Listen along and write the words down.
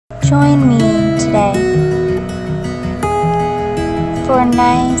join me today for a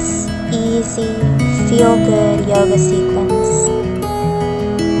nice, easy, feel-good yoga sequence.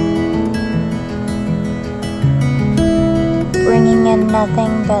 Bringing in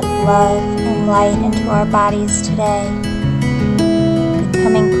nothing but love and light into our bodies today.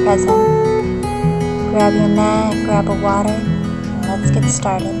 Becoming present. Grab your mat, grab a water, and let's get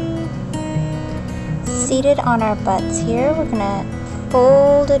started. Seated on our butts here, we're gonna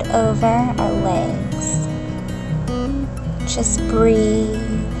fold it over our legs. Just breathe,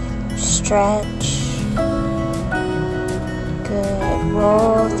 stretch. Good.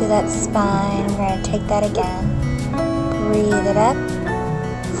 Roll through that spine. We're gonna take that again. Breathe it up,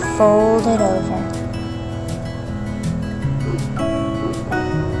 fold it over.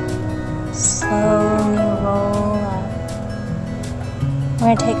 Slowly roll up.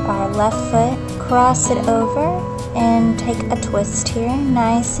 We're going to take our left foot, cross it over, and take a twist here.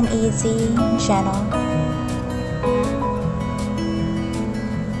 Nice and easy and gentle.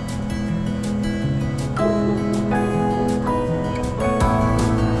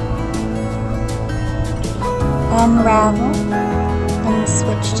 Unravel and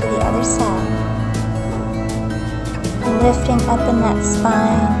switch to the other side. Lifting up in that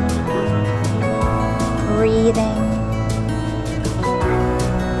spine. Breathing. Good.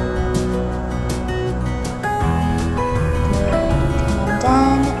 And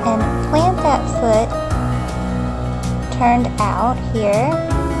done. And plant that foot turned out here.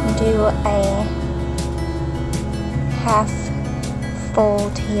 Do a half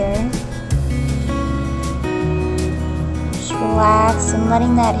fold here. Just relax and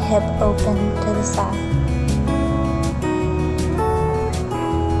letting that hip open to the side.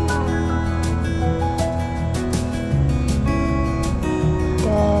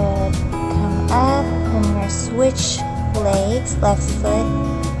 Switch legs, left foot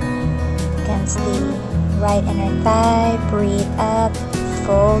against the right inner thigh, breathe up,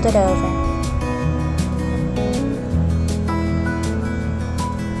 fold it over.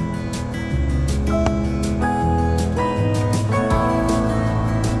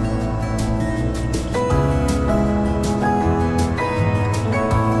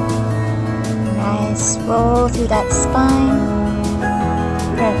 Nice, roll through that spine.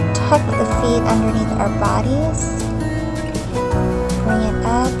 We're going to tuck the feet underneath our bodies, bring it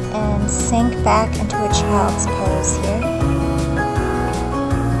up and sink back into a child's pose here.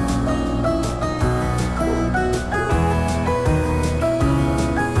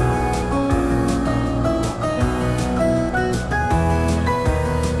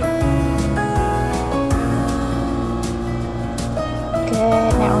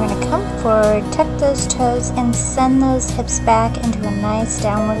 Good, now we're going to come forward, tuck those toes and send those hips back into a nice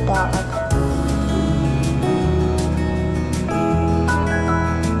downward dog.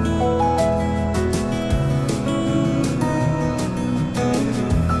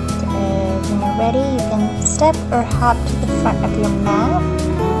 Ready, you can step or hop to the front of your mat.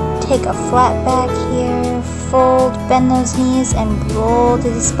 Take a flat back here, fold, bend those knees, and roll to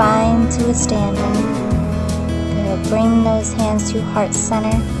the spine to a standing. Good. Bring those hands to heart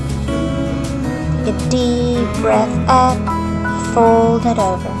center. Take a deep breath up, fold it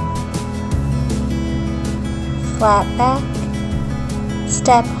over. Flat back,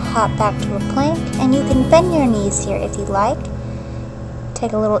 step, hop back to a plank, and you can bend your knees here if you like.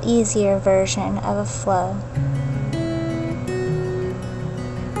 Take a little easier version of a flow.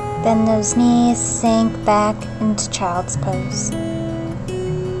 Bend those knees, sink back into child's pose.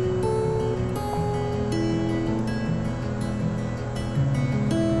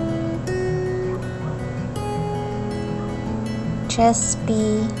 Just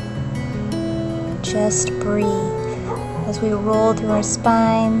be, just breathe. As we roll through our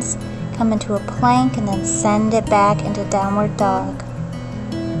spines, come into a plank and then send it back into downward dog.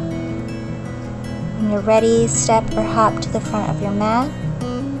 When you're ready, step or hop to the front of your mat.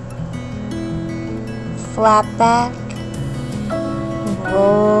 Flat back. And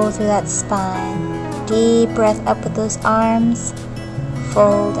roll through that spine. Deep breath up with those arms.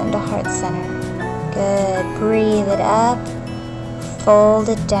 Fold into heart center. Good. Breathe it up. Fold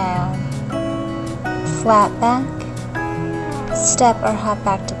it down. Flat back. Step or hop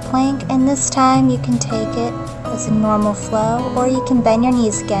back to plank. And this time you can take it as a normal flow, or you can bend your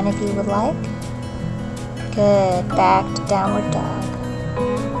knees again if you would like. Good, back to downward dog.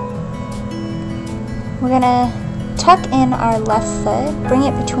 We're gonna tuck in our left foot, bring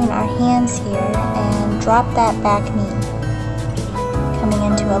it between our hands here, and drop that back knee. Coming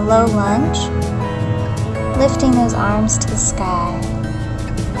into a low lunge, lifting those arms to the sky.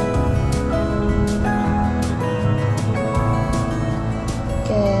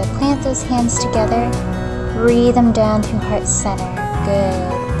 Good. plant those hands together. Breathe them down through heart center.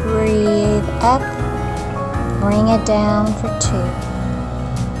 Good. Breathe up. Bring it down for 2,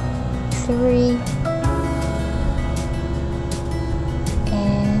 3,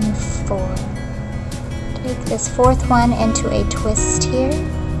 and 4. Take this 4th one into a twist here,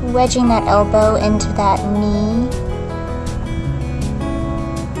 wedging that elbow into that knee.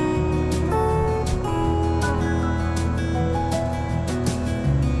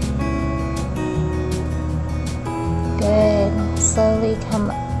 Good. Slowly come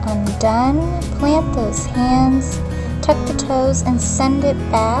undone. Plant those hands, tuck the toes, and send it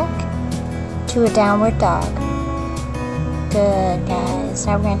back to a downward dog. Good, guys.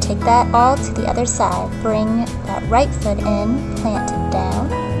 Now we're going to take that all to the other side. Bring that right foot in, plant it down.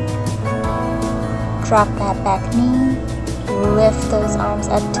 Drop that back knee. Lift those arms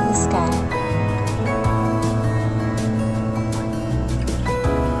up to the sky.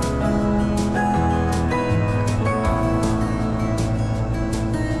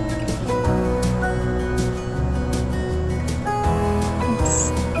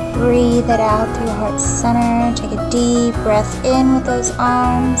 Breathe it out through heart center. Take a deep breath in with those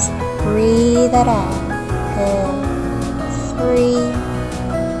arms. Breathe it out. Good. 3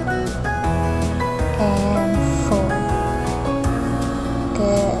 and 4.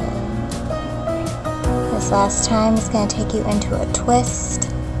 Good. This last time is going to take you into a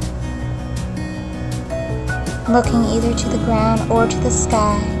twist. Looking either to the ground or to the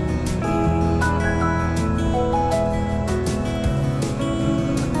sky.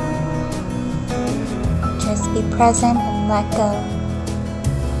 Be present and let go.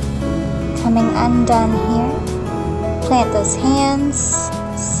 Coming undone here. Plant those hands,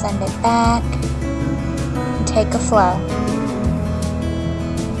 send it back, and take a flow.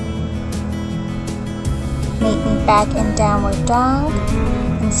 Meet me back in downward dog,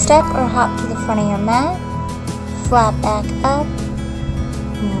 and step or hop to the front of your mat. Flat back up,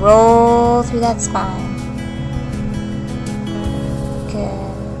 and roll through that spine.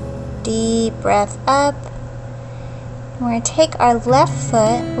 Good. Deep breath up. We're going to take our left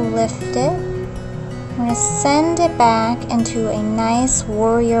foot, lift it. We're going to send it back into a nice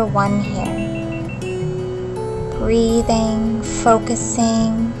warrior 1 here. Breathing,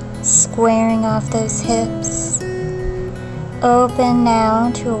 focusing, squaring off those hips. Open now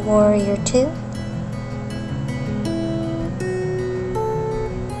to a warrior 2.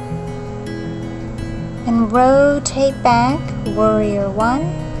 And rotate back, warrior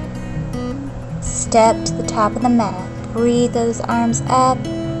 1. Step to the top of the mat. Breathe those arms up.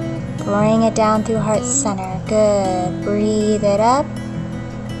 Bring it down through heart center. Good. Breathe it up.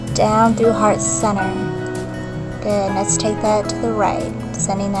 Down through heart center. Good. Let's take that to the right.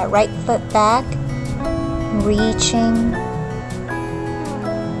 Sending that right foot back. Reaching.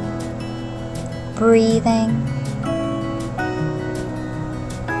 Breathing.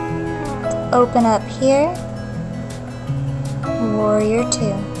 Open up here. Warrior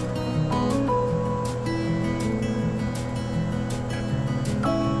 2.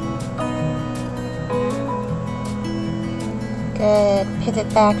 Good. Pivot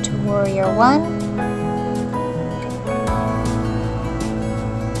back to warrior 1.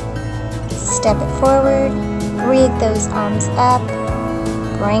 Step it forward. Breathe those arms up.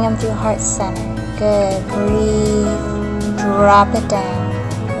 Bring them through heart center. Good. Breathe. Drop it down.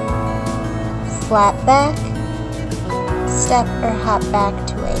 Flat back. Step or hop back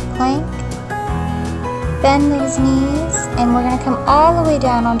to a plank. Bend those knees, and we're going to come all the way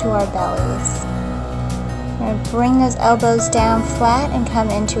down onto our bellies. We're going to bring those elbows down flat and come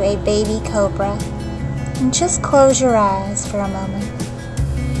into a baby cobra. And just close your eyes for a moment.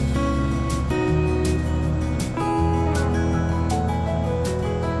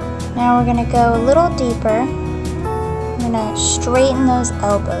 Now we're going to go a little deeper. We're going to straighten those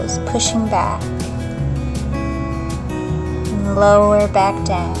elbows, pushing back. And lower back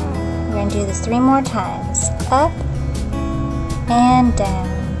down. We're going to do this 3 more times. Up and down.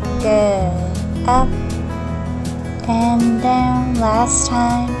 Good. Up and down. Last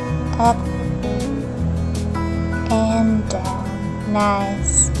time. Up and down.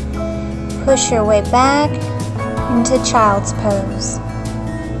 Nice. Push your way back into child's pose.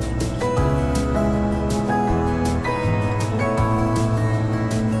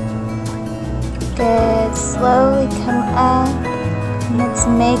 Good. Slowly come up. And let's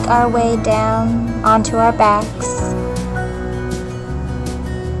make our way down onto our backs.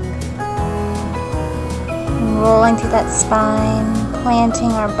 And rolling through that spine,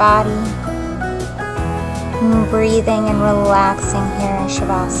 planting our body. And breathing and relaxing here in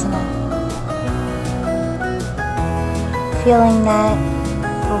Shavasana. Feeling that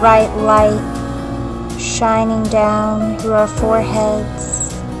bright light shining down through our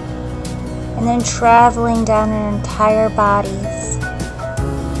foreheads and then traveling down our entire bodies,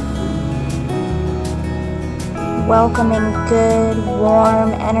 welcoming good,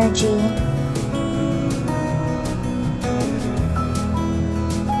 warm energy,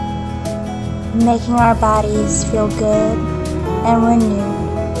 making our bodies feel good and renewed.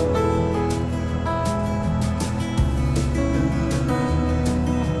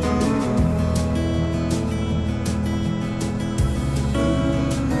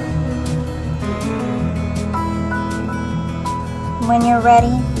 When you're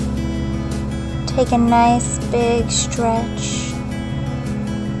ready, take a nice big stretch.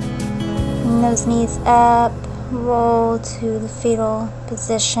 Bring those knees up, roll to the fetal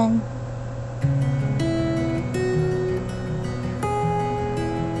position.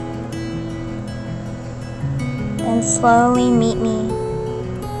 And slowly meet me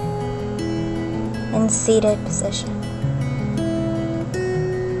in seated position.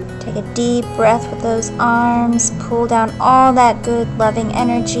 Take a deep breath with those arms. Pull down all that good, loving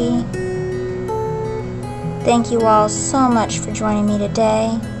energy. Thank you all so much for joining me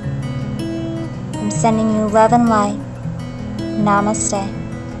today. I'm sending you love and light. Namaste.